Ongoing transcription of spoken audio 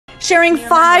sharing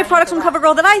 5 products from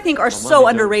CoverGirl that I think are so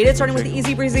underrated, starting with the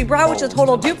Easy Breezy Brow, which is a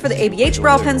total dupe for the ABH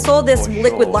brow pencil. This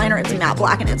liquid liner, it's matte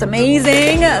black and it's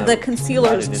amazing. The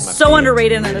concealer is so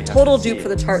underrated and a total dupe for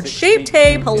the Tarte Shape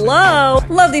Tape. Hello!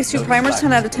 Love these 2 primers,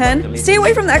 10 out of 10. Stay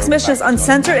away from the Exhibitionist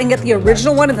Uncensored and get the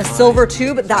original one in the silver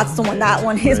tube. That's the one. That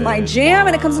one is my jam,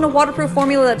 and it comes in a waterproof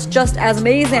formula that's just as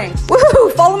amazing.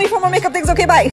 Woohoo! Follow me for more makeup things. Okay, bye!